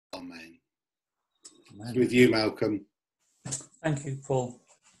Amen. Amen. With you, Malcolm. Thank you, Paul.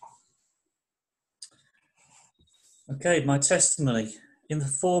 Okay, my testimony in the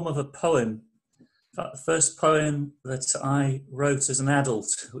form of a poem. In fact, the first poem that I wrote as an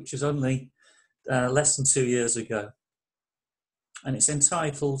adult, which was only less than 2 years ago. And it's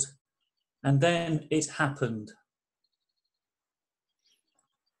entitled, "And Then It Happened."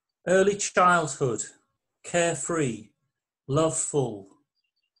 Early childhood, carefree, loveful.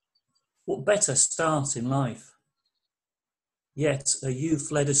 What better start in life? Yet a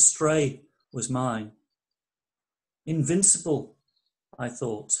youth led astray was mine. Invincible, I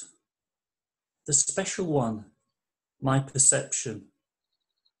thought. The special one, my perception.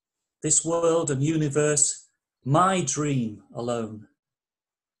 This world and universe, my dream alone.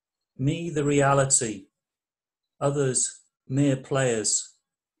 Me the reality, others mere players.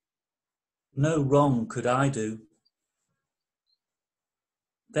 No wrong could I do.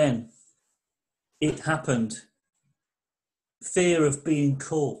 Then it happened. Fear of being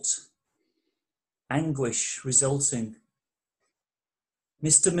caught. Anguish resulting.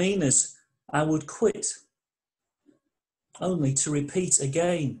 Misdemeanors I would quit, only to repeat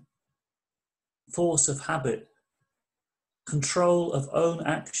again. Force of habit, control of own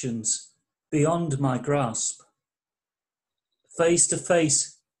actions beyond my grasp. Face to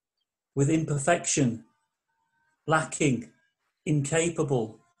face with imperfection, lacking,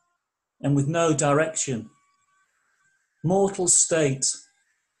 incapable, and with no direction. Mortal state,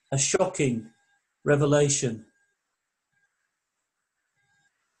 a shocking revelation.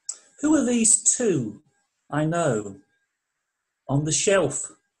 Who are these two I know, on the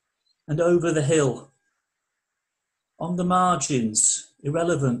shelf and over the hill, on the margins,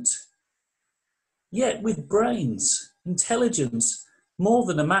 irrelevant, yet with brains, intelligence, more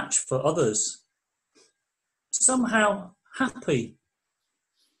than a match for others, somehow happy,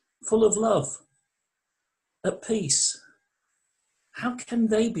 full of love, at peace. How can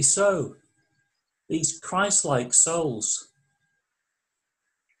they be so, these Christ-like souls?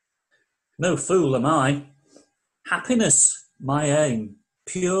 No fool am I. Happiness, my aim,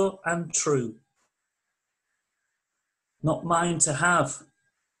 pure and true. Not mine to have,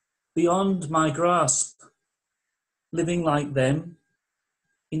 beyond my grasp. Living like them,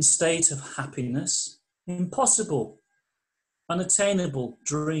 in state of happiness, impossible, unattainable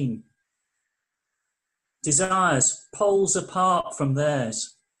dream. Desires poles apart from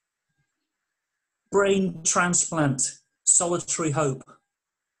theirs. Brain transplant, solitary hope.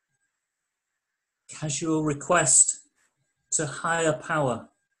 Casual request to higher power.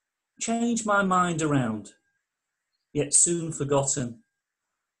 Change my mind around, yet soon forgotten.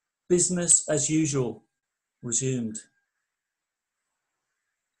 Business as usual, resumed.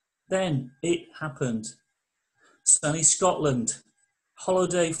 Then it happened. Sunny Scotland,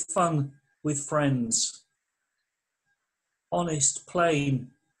 holiday fun with friends. Honest,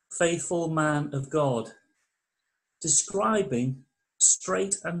 plain, faithful man of God, describing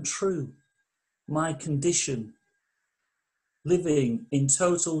straight and true my condition, living in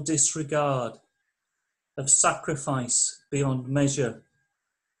total disregard of sacrifice beyond measure,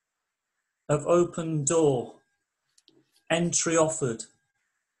 of open door, entry offered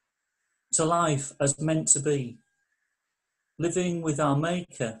to life as meant to be, living with our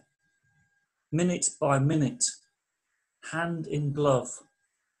Maker, minute by minute, hand in glove,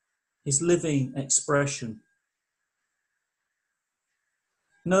 his living expression.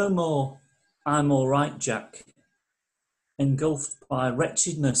 No more, I'm all right, Jack, engulfed by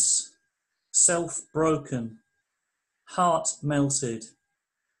wretchedness, self-broken, heart melted.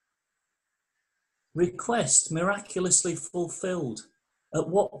 Request miraculously fulfilled, at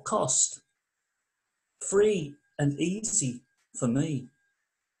what cost? Free and easy for me,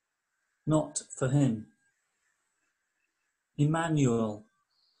 not for him. Emmanuel,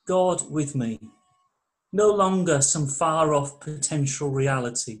 God with me, no longer some far-off potential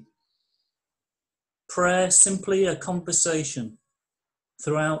reality. Prayer simply a conversation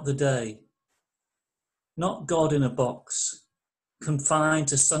throughout the day, not God in a box, confined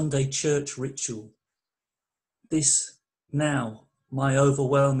to Sunday church ritual. This now my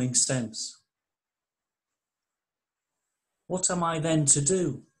overwhelming sense. What am I then to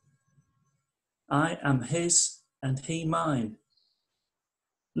do? I am his and he mine,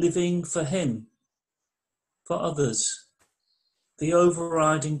 living for him, for others, the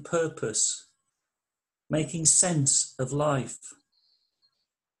overriding purpose, making sense of life.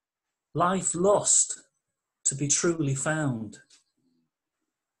 Life lost to be truly found.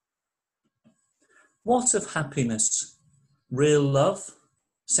 What of happiness, real love,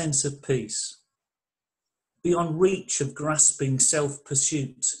 sense of peace, beyond reach of grasping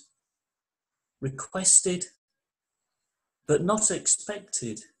self-pursuit, requested but not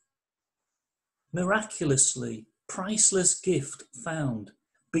expected, miraculously priceless gift found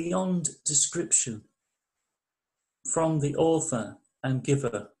beyond description from the author and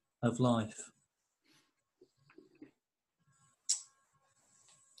giver of life.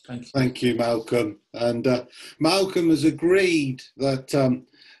 Thank you. Thank you, Malcolm. And Malcolm has agreed that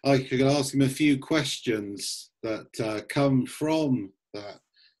I could ask him a few questions that come from that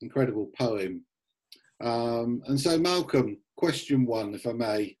incredible poem. And so, Malcolm, question one, if I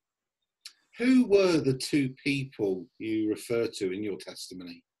may. Who were the two people you refer to in your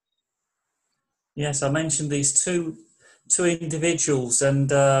testimony? Yes, I mentioned these two individuals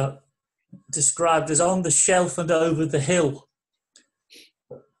and described as on the shelf and over the hill.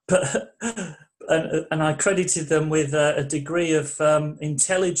 But and I credited them with a degree of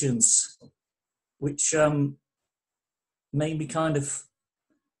intelligence, which made me kind of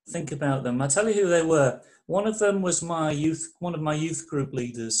think about them. I'll tell you who they were. One of them was one of my youth group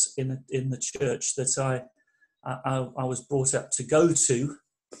leaders in the church that I was brought up to go to,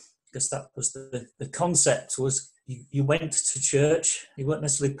 because that was the concept was you went to church. You weren't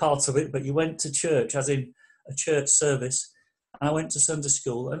necessarily part of it, but you went to church, as in a church service. I went to Sunday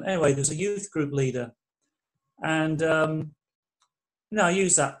school, and anyway, there was a youth group leader, and I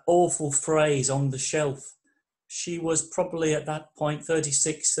used that awful phrase, on the shelf. She was probably at that point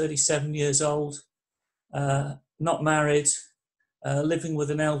 36, 37 years old, not married, living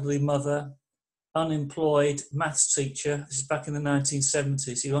with an elderly mother, unemployed maths teacher. This is back in the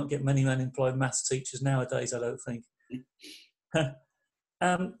 1970s. You won't get many unemployed maths teachers nowadays, I don't think.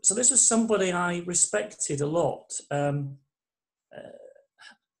 So this was somebody I respected a lot.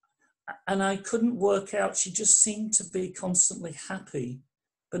 And I couldn't work out, she just seemed to be constantly happy,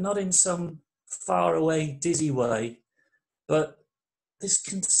 but not in some far away, dizzy way, but this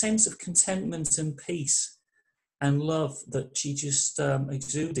sense of contentment and peace and love that she just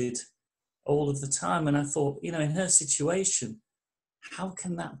exuded all of the time. And I thought, in her situation, how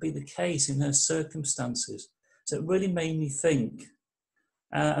can that be the case in her circumstances? So it really made me think.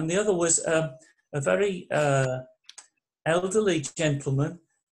 And the other was a very elderly gentleman,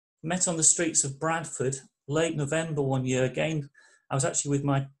 met on the streets of Bradford, late November one year. Again, I was actually with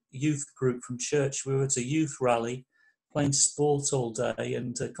my youth group from church. We were at a youth rally, playing sport all day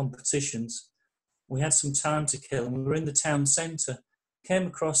and competitions. We had some time to kill, and we were in the town centre. Came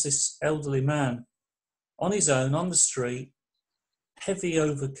across this elderly man on his own, on the street, heavy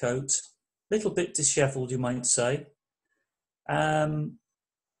overcoat, little bit dishevelled, you might say. And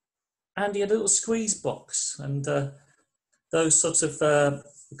he had a little squeeze box and those sorts of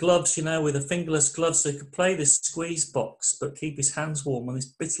gloves, with the fingerless gloves, so he could play this squeeze box but keep his hands warm on this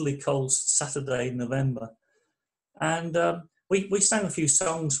bitterly cold Saturday in November. And we sang a few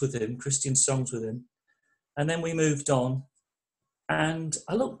songs with him, Christian songs with him, and then we moved on. And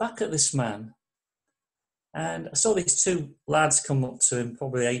I looked back at this man, and I saw these two lads come up to him,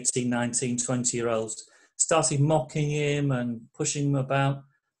 probably 18, 19, 20-year-olds, started mocking him and pushing him about.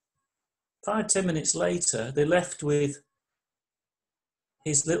 5-10 minutes later, they left with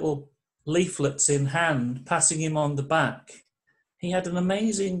his little leaflets in hand, passing him on the back. He had an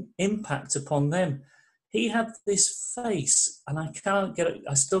amazing impact upon them. He had this face, and I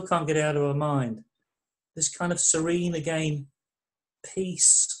still can't get it out of my mind. This kind of serene again,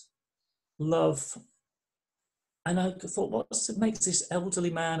 peace, love. And I thought, what makes this elderly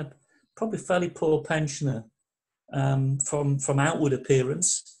man, probably fairly poor pensioner, from outward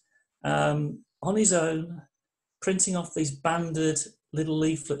appearance, on his own, printing off these banded little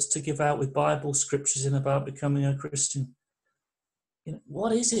leaflets to give out with Bible scriptures in about becoming a Christian.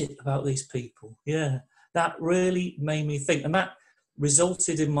 What is it about these people? Yeah, that really made me think, and that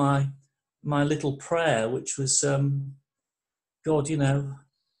resulted in my little prayer, which was, God,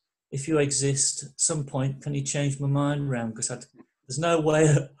 if you exist, at some point, can you change my mind around? Because there's no way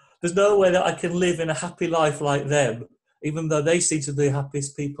that I can live in a happy life like them, even though they seem to be the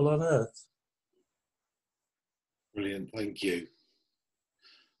happiest people on earth. Brilliant, thank you.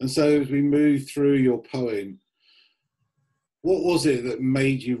 And so as we move through your poem, what was it that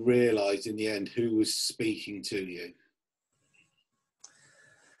made you realise in the end who was speaking to you?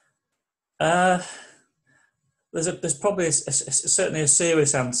 There's probably certainly a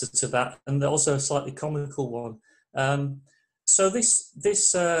serious answer to that, and also a slightly comical one. So this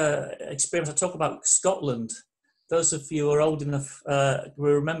experience, I talk about Scotland. Those of you who are old enough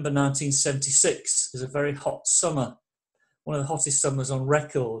will remember 1976 is a very hot summer, one of the hottest summers on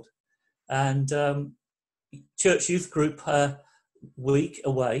record. And church youth group week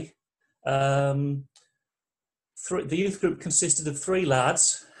away. The youth group consisted of 3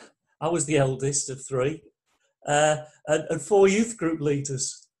 lads, I was the eldest of three, and four youth group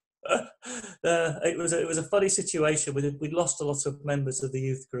leaders. It was a funny situation. We'd lost a lot of members of the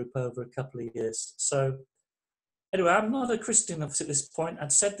youth group over a couple of years. So anyway, I'm not a Christian at this point.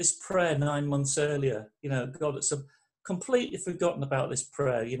 I'd said this prayer 9 months earlier. You know, God at some completely forgotten about this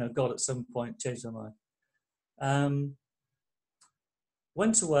prayer. You know, God at some point changed my mind.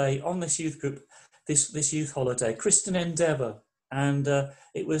 Went away on this youth group, this youth holiday, Christian Endeavour, and there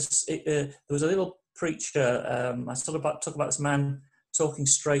was a little preacher. I sort of talk about this man talking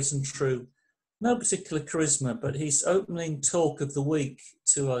straight and true. No particular charisma, but his opening talk of the week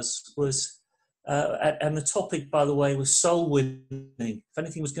to us was, and the topic, by the way, was soul winning. If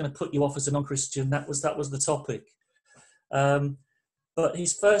anything was going to put you off as a non-Christian, that was the topic. But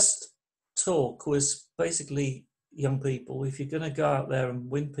his first talk was basically, young people, if you're going to go out there and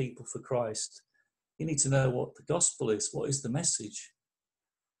win people for Christ, you need to know what the gospel is. What is the message?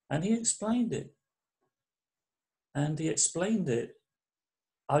 And he explained it. And he explained it.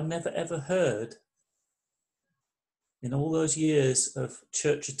 I'd never ever heard in all those years of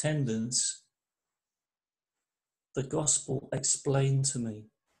church attendance the gospel explained to me.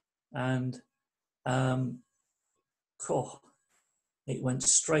 And it went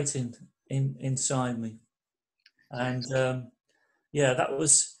straight inside me. And that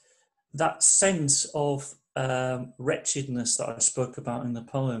was that sense of wretchedness that I spoke about in the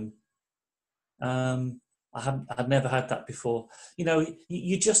poem. I'd never had that before. You know,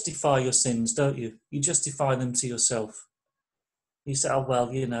 you justify your sins, don't you? You justify them to yourself. You say, oh,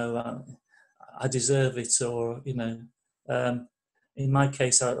 well, you know, I deserve it, or, you know, in my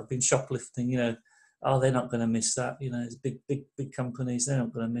case, I've been shoplifting, you know, oh, they're not going to miss that. You know, it's big companies, they're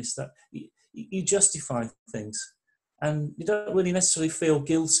not going to miss that. You justify things. And you don't really necessarily feel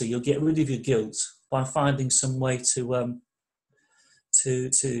guilty. You'll get rid of your guilt by finding some way to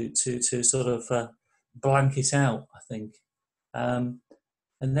sort of blank it out, I think. And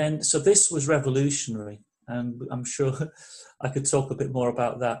then, so this was revolutionary, and I'm sure I could talk a bit more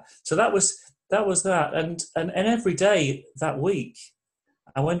about that. So that was that, and every day that week,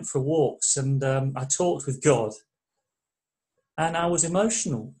 I went for walks, and I talked with God, and I was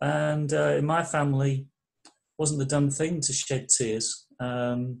emotional. And in my family, wasn't the done thing to shed tears.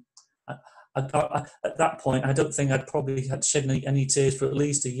 At that point, I don't think I'd probably had shed any tears for at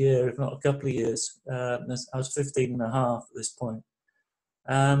least a year, if not a couple of years. I was 15 and a half at this point.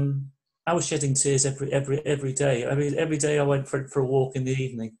 I was shedding tears every day. Every day I went for a walk in the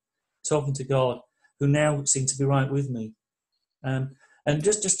evening, talking to God, who now seemed to be right with me. And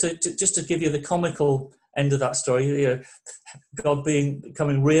just to give you the comical end of that story, you know, God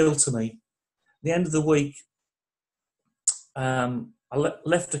becoming real to me. At the end of the week, I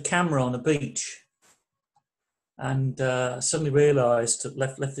left a camera on a beach, and suddenly realised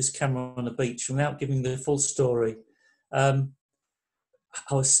left this camera on a beach. Without giving the full story, I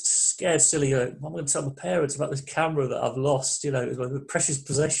was scared silly. I'm going to tell my parents about this camera that I've lost. You know, it was my precious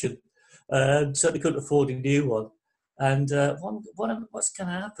possession. Certainly couldn't afford a new one. And what's going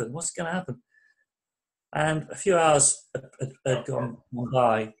to happen? What's going to happen? And a few hours had gone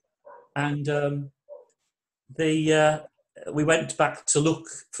by, and we went back to look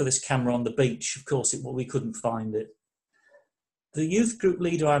for this camera on the beach. Of course, we couldn't find it. The youth group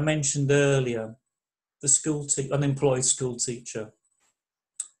leader I mentioned earlier, the unemployed school teacher,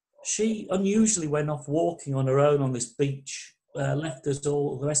 she unusually went off walking on her own on this beach, left us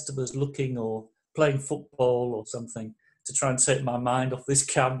all, the rest of us, looking or playing football or something, to try and take my mind off this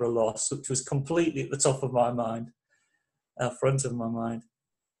camera loss, which was completely at the top of my mind, front of my mind.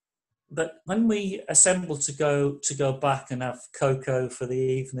 But when we assembled to go back and have cocoa for the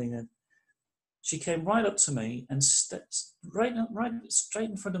evening, and she came right up to me and stepped right straight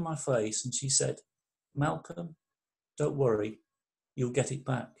in front of my face, and she said, "Malcolm, don't worry, you'll get it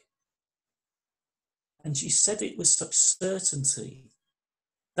back." And she said it with such certainty.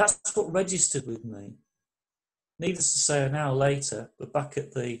 That's what registered with me. Needless to say, an hour later, we're back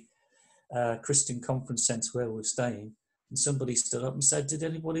at the Christian Conference Centre where we were staying, and somebody stood up and said, "Did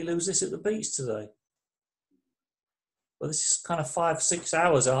anybody lose this at the beach today?" Well, this is kind of 5-6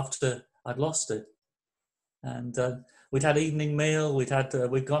 hours after I'd lost it. And we'd had evening meal, we'd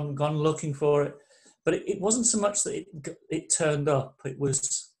gone looking for it. But it wasn't so much that it turned up, it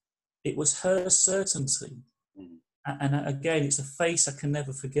was her certainty. And again, it's a face I can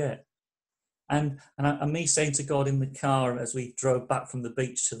never forget. And me saying to God in the car as we drove back from the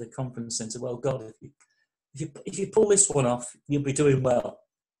beach to the conference centre, "Well, God, if you pull this one off, you'll be doing well."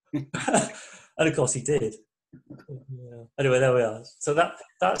 And of course he did. Yeah. Anyway, there we are. So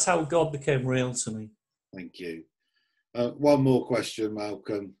that's how God became real to me. Thank you. One more question,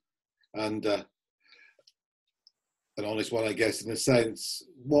 Malcolm. and an honest one, I guess, in a sense.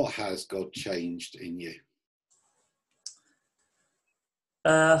 What has God changed in you?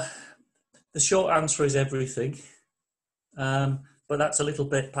 The short answer is everything. But that's a little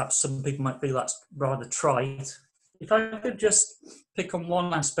bit, perhaps some people might feel that's rather trite. If I could just pick on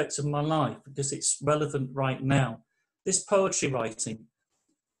one aspect of my life, because it's relevant right now, this poetry writing.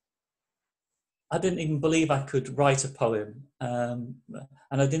 I didn't even believe I could write a poem, and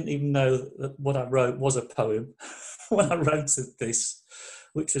I didn't even know that what I wrote was a poem when I wrote this,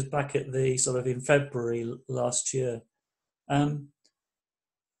 which was back at the sort of in February last year.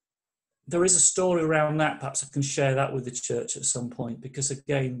 There is a story around that. Perhaps I can share that with the church at some point, because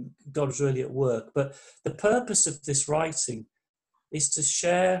again, God is really at work. But the purpose of this writing is to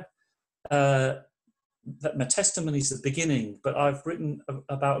share that my testimony is the beginning, but I've written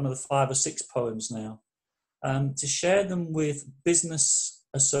about another 5 or 6 poems now, to share them with business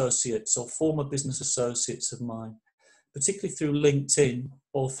associates or former business associates of mine, particularly through LinkedIn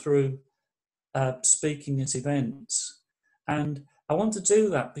or through speaking at events. And I want to do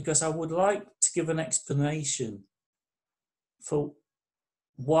that because I would like to give an explanation for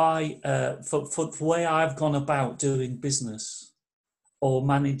why, for the way I've gone about doing business or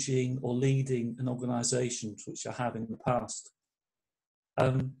managing or leading an organisation, which I have in the past,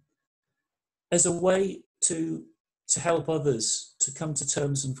 as a way to help others to come to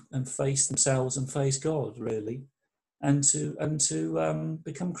terms and face themselves and face God, really, and to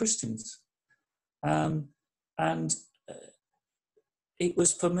become Christians. It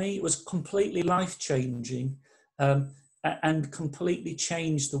was, for me, it was completely life-changing, and completely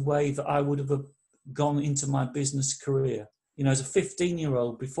changed the way that I would have gone into my business career. You know, as a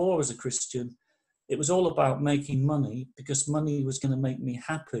 15-year-old, before I was a Christian, it was all about making money because money was going to make me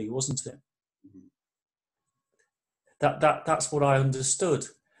happy, wasn't it? That's what I understood.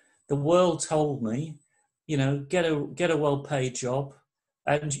 The world told me, you know, get a well-paid job,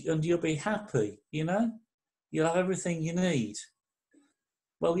 and you'll be happy. You know, you'll have everything you need.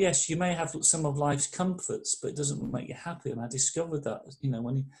 Well, yes, you may have some of life's comforts, but it doesn't make you happy. And I discovered that, you know,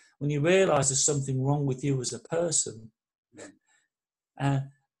 when you realise there's something wrong with you as a person,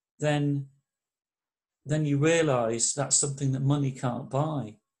 then you realise that's something that money can't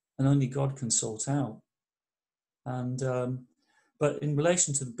buy, and only God can sort out. And but in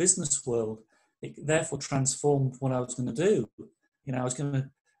relation to the business world, it therefore transformed what I was going to do. You know, I was going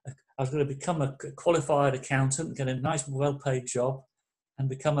to become a qualified accountant, get a nice, well-paid job, and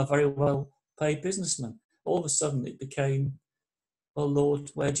become a very well-paid businessman. All of a sudden, it became, "Oh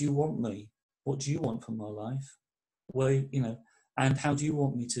Lord, where do you want me? What do you want from my life? Where, you know, and how do you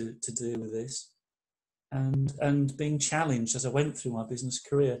want me to deal with this?" And being challenged as I went through my business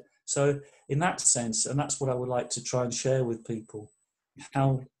career. So in that sense, and that's what I would like to try and share with people,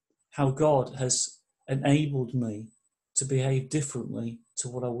 how God has enabled me to behave differently to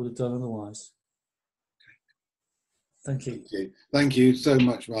what I would have done otherwise. Thank you. Thank you so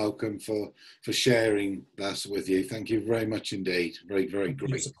much, Malcolm, for sharing that with you. Thank you very much indeed. Very, very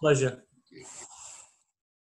great. It's a pleasure.